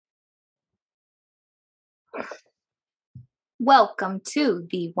Welcome to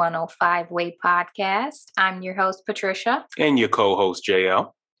the 105 Way podcast. I'm your host, Patricia. And your co-host,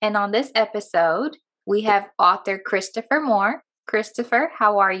 JL. And on this episode, we have author Christopher Moore. Christopher,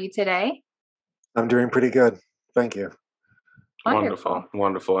 how are you today? I'm doing pretty good. Thank you.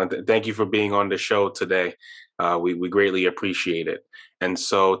 Wonderful. And thank you for being on the show today. We greatly appreciate it. And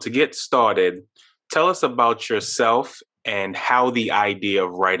so to get started, tell us about yourself and how the idea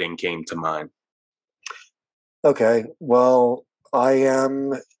of writing came to mind. Okay. Well, I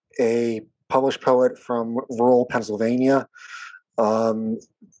am a published poet from rural Pennsylvania. In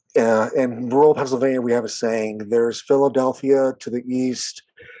rural Pennsylvania, we have a saying, there's Philadelphia to the east,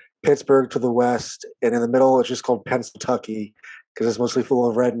 Pittsburgh to the west, and in the middle, it's just called Pennsylvania because it's mostly full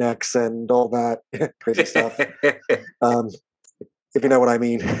of rednecks and all that crazy stuff. If you know what I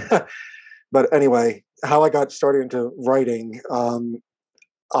mean. But anyway, how I got started into writing,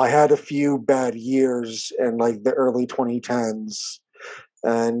 I had a few bad years in like the early 2010s,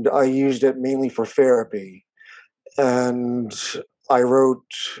 and I used it mainly for therapy. And I wrote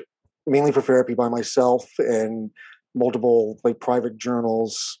mainly for therapy by myself in multiple like private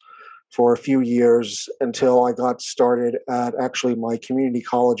journals for a few years until I got started at actually my community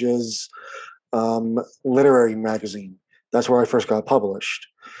college's literary magazine. That's where I first got published.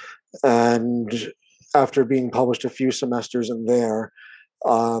 And after being published a few semesters in there,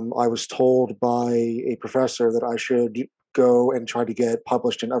 I was told by a professor that I should go and try to get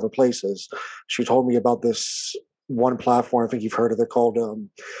published in other places. She told me about this one platform, I think you've heard of it, called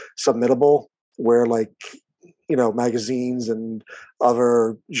Submittable, where magazines and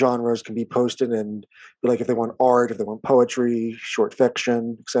other genres can be posted, and like if they want art, if they want poetry, short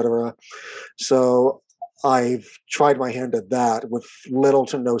fiction, etc. So I've tried my hand at that with little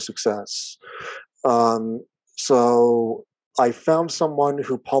to no success. So I found someone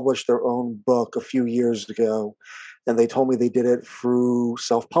who published their own book a few years ago, and they told me they did it through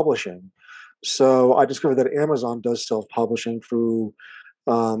self-publishing. So I discovered that Amazon does self-publishing through,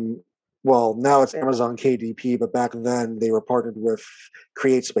 now it's Amazon KDP, but back then they were partnered with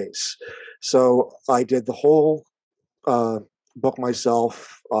CreateSpace. So I did the whole book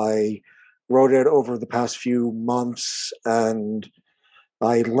myself. I wrote it over the past few months, and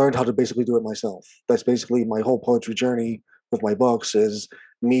I learned how to basically do it myself. That's basically my whole poetry journey with my books, is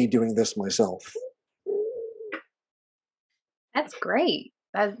me doing this myself. That's great.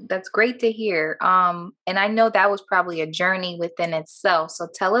 That's great to hear. And I know that was probably a journey within itself. So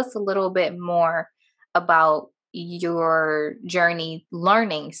tell us a little bit more about your journey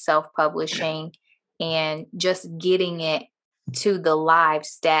learning self-publishing and just getting it to the live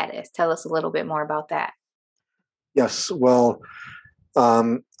status. Tell us a little bit more about that. Yes. Well,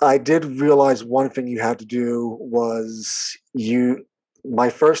 I did realize one thing you had to do was my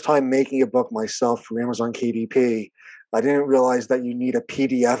first time making a book myself for Amazon KDP, I didn't realize that you need a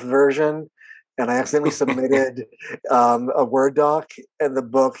PDF version, and I accidentally submitted a Word doc, and the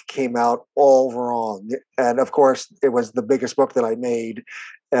book came out all wrong. And of course, it was the biggest book that I made,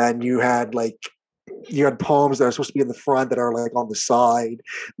 and you had poems that are supposed to be in the front that are like on the side.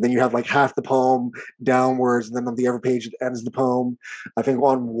 Then you have like half the poem downwards, and then on the other page it ends the poem. I think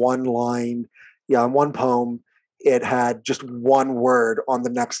on one poem, it had just one word on the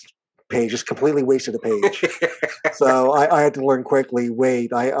next page, just completely wasted a page. So I had to learn quickly,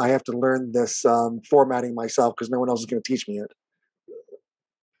 I have to learn this formatting myself because no one else is going to teach me it.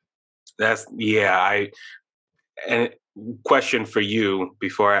 And question for you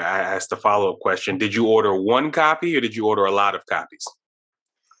before I ask the follow-up question. Did you order one copy or did you order a lot of copies?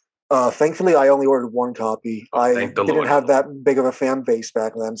 Thankfully, I only ordered one copy. I didn't have that big of a fan base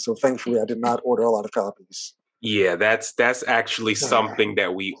back then, so thankfully I did not order a lot of copies. Yeah, that's actually something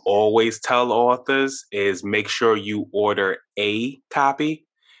that we always tell authors is make sure you order a copy,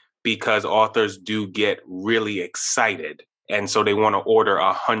 because authors do get really excited. And so they want to order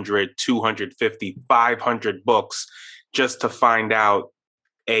 100, 250, 500 books just to find out,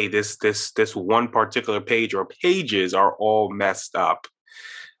 hey, this one particular page or pages are all messed up.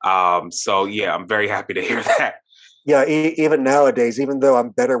 So yeah, I'm very happy to hear that. Yeah, even nowadays, even though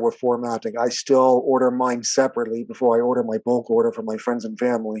I'm better with formatting, I still order mine separately before I order my bulk order for my friends and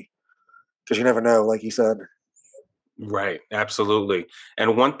family. Because you never know, like you said. Right, absolutely.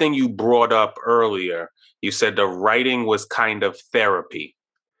 And one thing you brought up earlier, you said the writing was kind of therapy.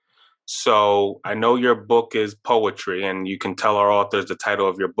 So I know your book is poetry, and you can tell our authors the title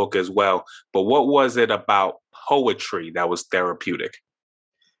of your book as well. But what was it about poetry that was therapeutic?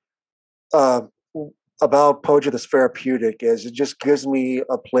 About poetry that's therapeutic is it just gives me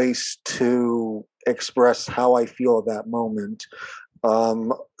a place to express how I feel at that moment.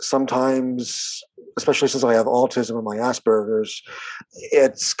 Sometimes especially since I have autism and my Asperger's,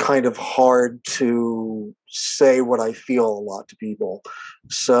 it's kind of hard to say what I feel a lot to people.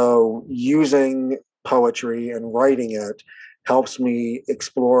 So using poetry and writing it helps me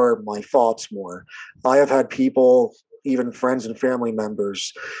explore my thoughts more. I have had people, even friends and family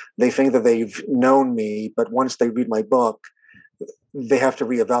members, they think that they've known me, but once they read my book, they have to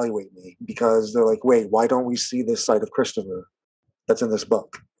reevaluate me because they're like, wait, why don't we see this side of Christopher that's in this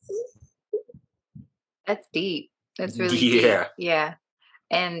book? That's deep. That's really deep. Yeah. Yeah.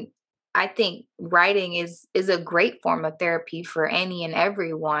 And I think writing is a great form of therapy for any and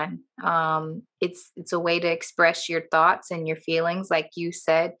everyone. It's a way to express your thoughts and your feelings, like you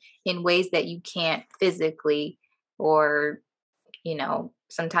said, in ways that you can't physically or,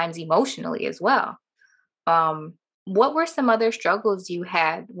 sometimes emotionally as well. What were some other struggles you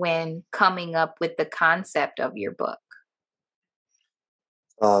had when coming up with the concept of your book?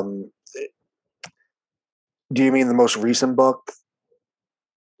 Um, do you mean the most recent book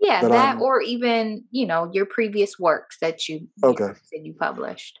Yeah, that that I'm or even, your previous works that you okay? said you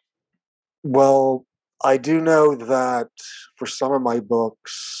published. Well, I do know that for some of my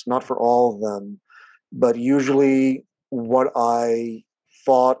books, not for all of them, but usually what I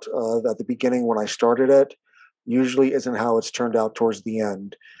thought of at the beginning when I started it usually isn't how it's turned out towards the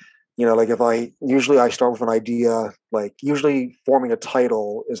end. Like if I start with an idea, like usually forming a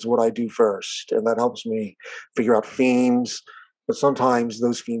title is what I do first, and that helps me figure out themes. But sometimes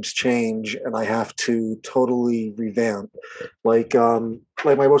those themes change, and I have to totally revamp. Like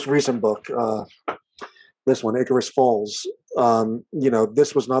my most recent book, this one, Icarus Falls.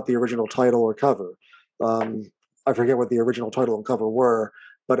 This was not the original title or cover. I forget what the original title and cover were,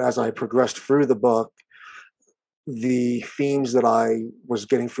 but as I progressed through the book, the themes that I was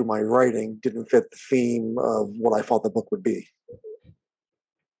getting through my writing didn't fit the theme of what I thought the book would be.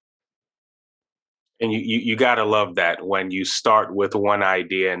 And you gotta love that when you start with one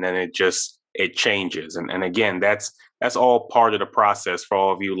idea and then it changes. And again, that's all part of the process for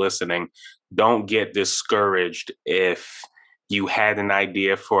all of you listening. Don't get discouraged if you had an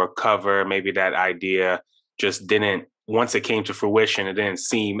idea for a cover, maybe that idea just didn't, once it came to fruition, it didn't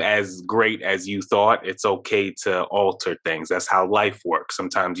seem as great as you thought. It's okay to alter things. That's how life works.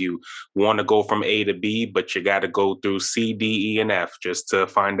 Sometimes you want to go from A to B, but you got to go through C, D, E, and F just to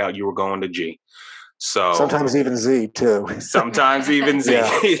find out you were going to G. So Sometimes even Z too. sometimes even Z.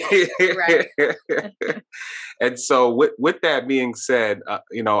 Right. And so with that being said,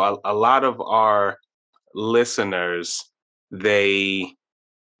 a lot of our listeners,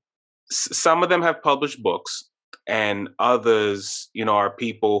 some of them have published books, and others, are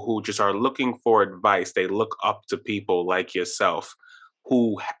people who just are looking for advice. They look up to people like yourself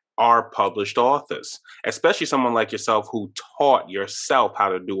who are published authors, especially someone like yourself who taught yourself how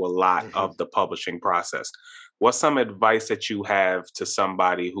to do a lot of the publishing process. What's some advice that you have to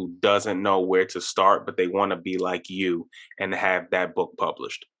somebody who doesn't know where to start, but they want to be like you and have that book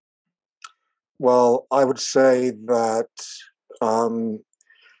published? Well, I would say that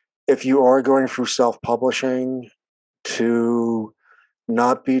if you are going through self-publishing, to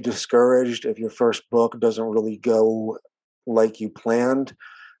not be discouraged if your first book doesn't really go like you planned.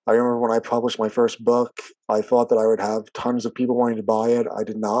 I remember when I published my first book, I thought that I would have tons of people wanting to buy it. I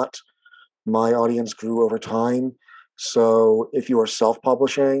did not. My audience grew over time. So if you are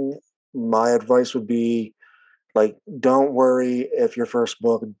self-publishing, my advice would be like, don't worry if your first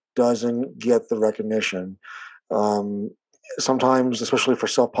book doesn't get the recognition. Um, Sometimes, especially for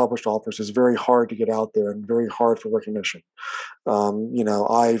self-published authors, it's very hard to get out there and very hard for recognition.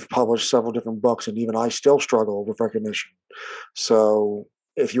 I've published several different books, and even I still struggle with recognition. So,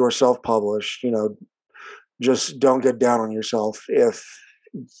 if you are self-published, just don't get down on yourself if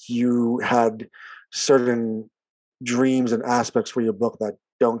you had certain dreams and aspects for your book that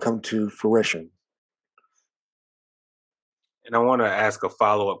don't come to fruition. And I want to ask a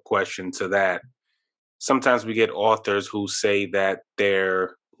follow-up question to that. Sometimes we get authors who say that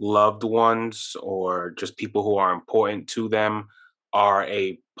their loved ones or just people who are important to them are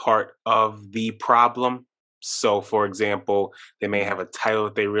a part of the problem. So, for example, they may have a title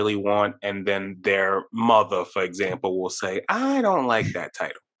that they really want, and then their mother, for example, will say, I don't like that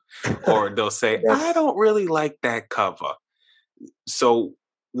title. Or they'll say, I Yes, don't really like that cover. So,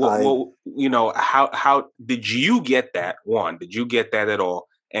 I how did you get that? One, did you get that at all?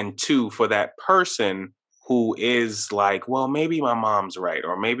 And two, for that person who is like, well, maybe my mom's right,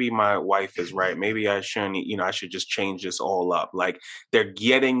 or maybe my wife is right. Maybe I shouldn't, I should just change this all up. Like they're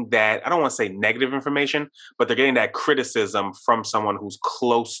getting that, I don't want to say negative information, but they're getting that criticism from someone who's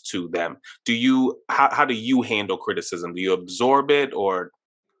close to them. How do you handle criticism? Do you absorb it or?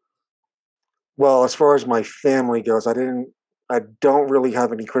 Well, as far as my family goes, I don't really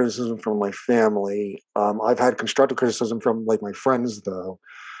have any criticism from my family. I've had constructive criticism from like my friends though.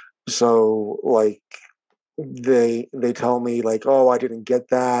 So like they tell me like, oh, I didn't get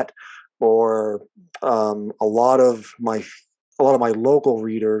that, or a lot of my local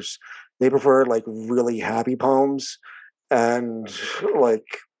readers, they prefer like really happy poems. And like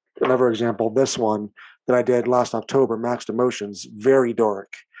another example, this one that I did last October, Maxed Emotions, very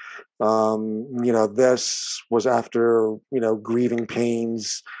dark. This was after, grieving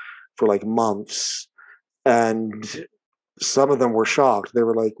pains for like months. And some of them were shocked. They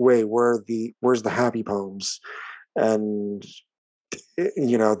were like, wait, where's the happy poems? And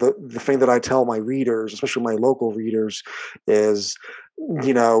the thing that I tell my readers, especially my local readers, is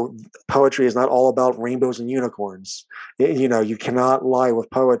poetry is not all about rainbows and unicorns. You cannot lie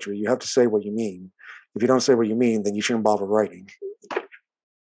with poetry. You have to say what you mean. If you don't say what you mean, then you shouldn't bother writing.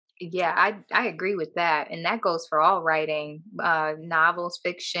 Yeah, I agree with that, and that goes for all writing, novels,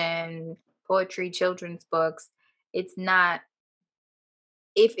 fiction, poetry, children's books. It's not,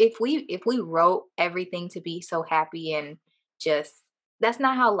 if we wrote everything to be so happy and just, that's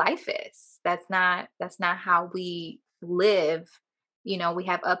not how life is. That's not how we live. We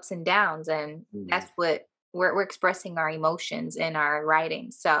have ups and downs, and Mm. that's what we're expressing our emotions in our writing.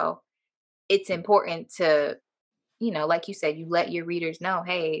 So it's important to, like you said, you let your readers know,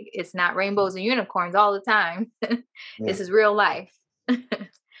 hey, it's not rainbows and unicorns all the time. Yeah. This is real life.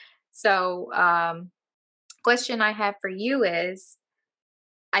 So, question I have for you is,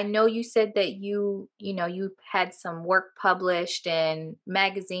 I know you said that you had some work published in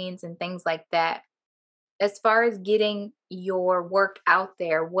magazines and things like that. As far as getting your work out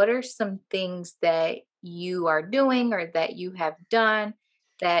there, what are some things that you are doing or that you have done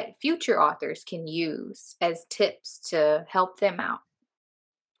that future authors can use as tips to help them out?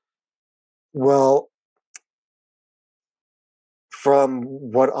 Well, from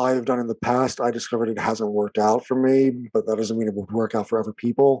what I've done in the past, I discovered it hasn't worked out for me, but that doesn't mean it would work out for other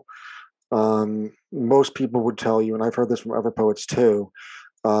people. Most people would tell you, and I've heard this from other poets too,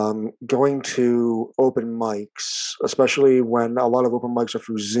 going to open mics, especially when a lot of open mics are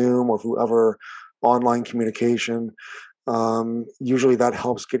through Zoom or through other online communication, usually that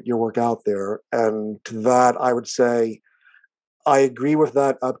helps get your work out there. And to that, I would say I agree with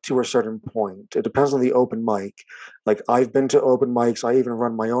that up to a certain point. It depends on the open mic. Like I've been to open mics, I even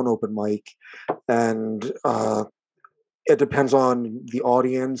run my own open mic, and it depends on the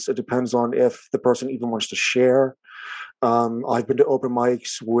audience. It depends on if the person even wants to share. I've been to open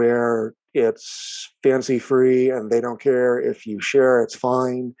mics where it's fancy free and they don't care if you share, it's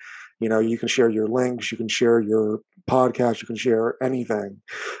fine. You can share your links, you can share your podcast, you can share anything.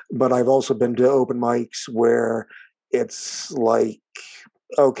 But I've also been to open mics where it's like,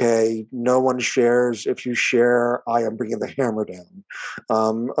 okay, no one shares. If you share, I am bringing the hammer down.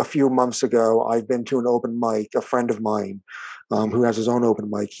 A few months ago, I've been to an open mic, a friend of mine who has his own open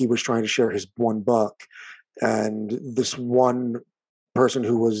mic. He was trying to share his one book. And this one person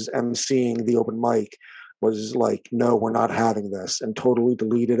who was emceeing the open mic was like, no, we're not having this, and totally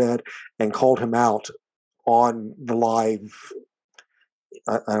deleted it and called him out on the live.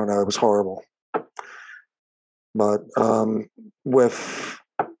 I don't know, it was horrible. But with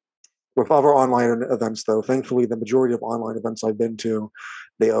other online events, though, thankfully, the majority of online events I've been to,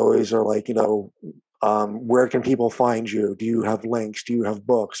 they always are like, where can people find you? Do you have links? Do you have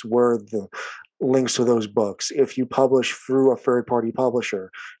books? Where are the links to those books? If you publish through a third party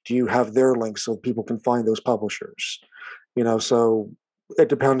publisher, do you have their links so people can find those publishers? So it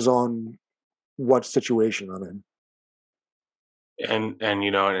depends on what situation I'm in. And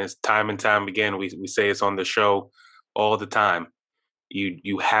it's time and time again, we say it's on the show all the time.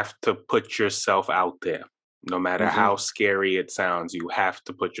 You have to put yourself out there. No matter Mm-hmm. how scary it sounds, you have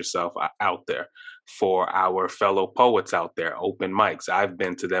to put yourself out there. For our fellow poets out there, open mics, I've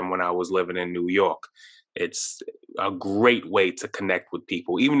been to them when I was living in New York. It's a great way to connect with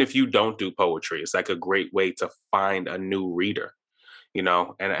people. Even if you don't do poetry, it's like a great way to find a new reader. And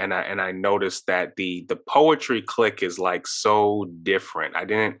I noticed that the poetry click is like so different. I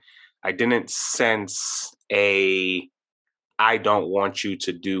didn't sense a I don't want you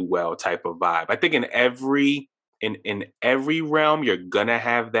to do well type of vibe. I think in every realm you're gonna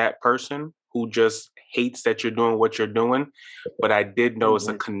have that person who just hates that you're doing what you're doing. But I did notice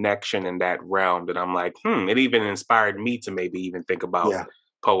a Mm-hmm. connection in that realm that I'm like, it even inspired me to maybe even think about Yeah.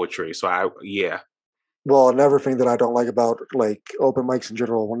 poetry. So yeah. Well, another thing that I don't like about like open mics in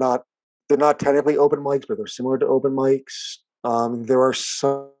general, they're not technically open mics, but they're similar to open mics. There are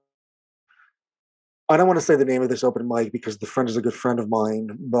some. I don't want to say the name of this open mic because the friend is a good friend of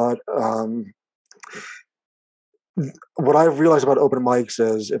mine, but what I've realized about open mics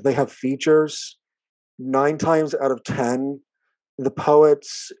is if they have features, 9 times out of 10, the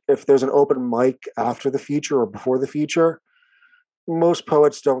poets, if there's an open mic after the feature or before the feature, most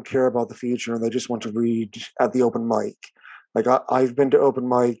poets don't care about the feature and they just want to read at the open mic. Like I've been to open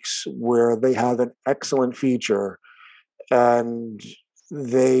mics where they have an excellent feature and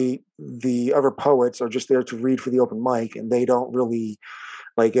the other poets are just there to read for the open mic and they don't really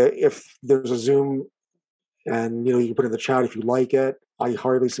like if there's a Zoom and you can put in the chat if you like it. I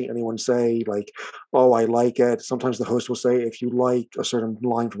hardly see anyone say like, "Oh, I like it." Sometimes the host will say, "If you like a certain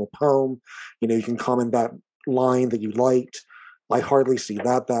line from a poem, you can comment that line that you liked." I hardly see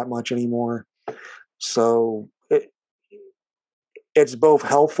that much anymore. So it's both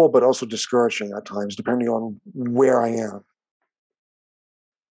helpful but also discouraging at times, depending on where I am.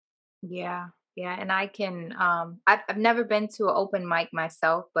 Yeah. Yeah. And I can, I've never been to an open mic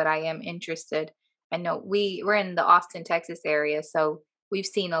myself, but I am interested. I know we're in the Austin, Texas area. So we've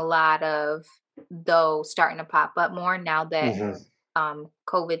seen a lot of those starting to pop up more now that Hmm.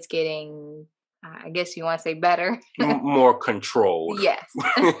 COVID's getting, I guess you want to say better. More controlled. Yes.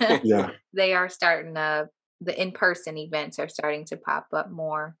 Yeah. They are starting to, the in-person events are starting to pop up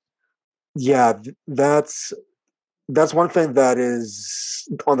more. Yeah, that's one thing that is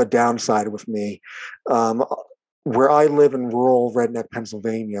on the downside with me. Um, where I live in rural redneck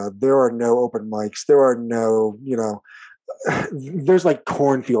Pennsylvania, there are no open mics. There are no, there's like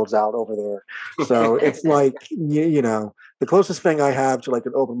cornfields out over there. So it's like, the closest thing I have to like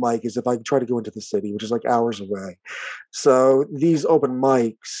an open mic is if I try to go into the city, which is like hours away. So these open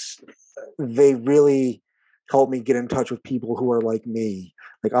mics, they really help me get in touch with people who are like me.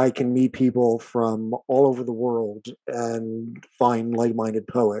 Like I can meet people from all over the world and find like-minded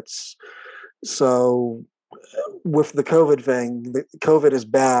poets. So with the COVID thing, COVID is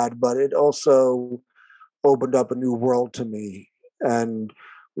bad, but it also opened up a new world to me. And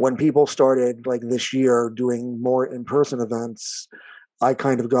when people started like this year doing more in-person events, I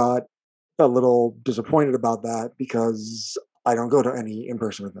kind of got a little disappointed about that because I don't go to any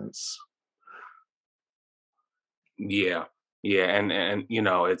in-person events. Yeah, yeah, and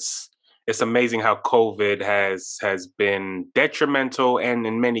it's amazing how COVID has been detrimental and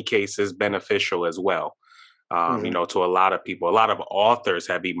in many cases beneficial as well. Hmm. To a lot of people, a lot of authors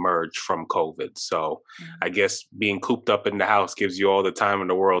have emerged from COVID. So I Mhm. guess being cooped up in the house gives you all the time in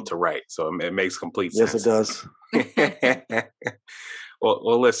the world to write. So it makes complete Yes, it sense. does.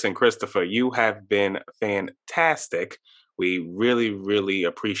 Well, listen, Christopher, you have been fantastic. We really, really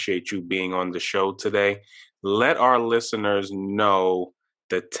appreciate you being on the show today. Let our listeners know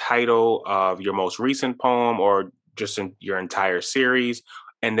the title of your most recent poem or just in your entire series,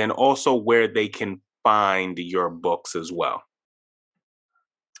 and then also where they can find your books as well.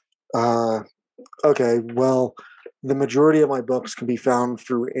 Uh, okay, well, the majority of my books can be found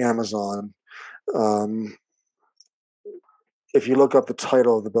through Amazon. Um, if you look up the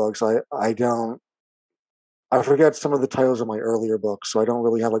title of the books, I forget some of the titles of my earlier books, so I don't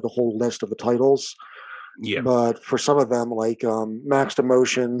really have like a whole list of the titles. Yeah. But for some of them, like Maxed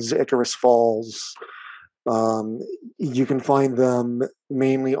Emotions, Icarus Falls, um, you can find them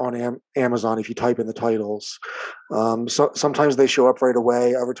mainly on Amazon if you type in the titles. So sometimes they show up right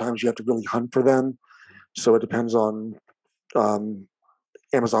away. Other times you have to really hunt for them. So it depends on um,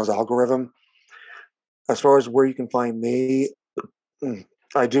 Amazon's algorithm. As far as where you can find me,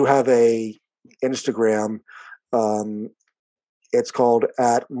 I do have a Instagram. Um, it's called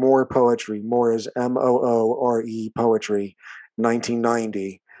at More Poetry. More is MOORE Poetry,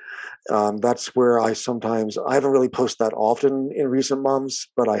 1990. That's where I haven't really posted that often in recent months,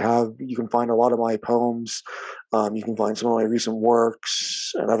 but you can find a lot of my poems. You can find some of my recent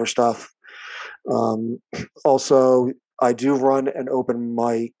works and other stuff. Um, Also, I do run an open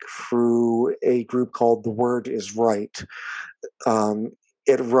mic through a group called The Word is Right. Um,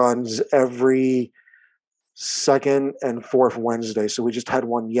 it runs every second and fourth Wednesday. So we just had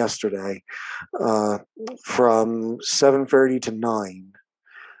one yesterday uh, from 7:30 to 9.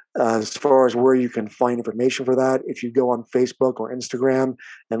 As far as where you can find information for that, if you go on Facebook or Instagram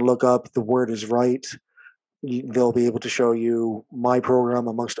and look up The Word is Right, they'll be able to show you my program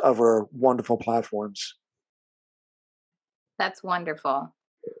amongst other wonderful platforms. That's wonderful.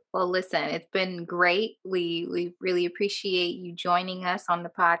 Well, listen, it's been great. We really appreciate you joining us on the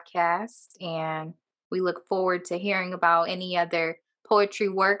podcast, and we look forward to hearing about any other poetry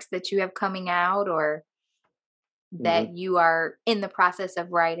works that you have coming out or that Mhm. you are in the process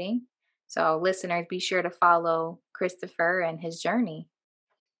of writing. So, listeners, be sure to follow Christopher and his journey.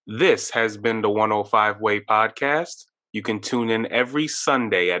 This has been the 105 Way podcast. You can tune in every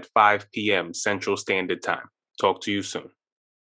Sunday at 5 p.m. Central Standard Time. Talk to you soon.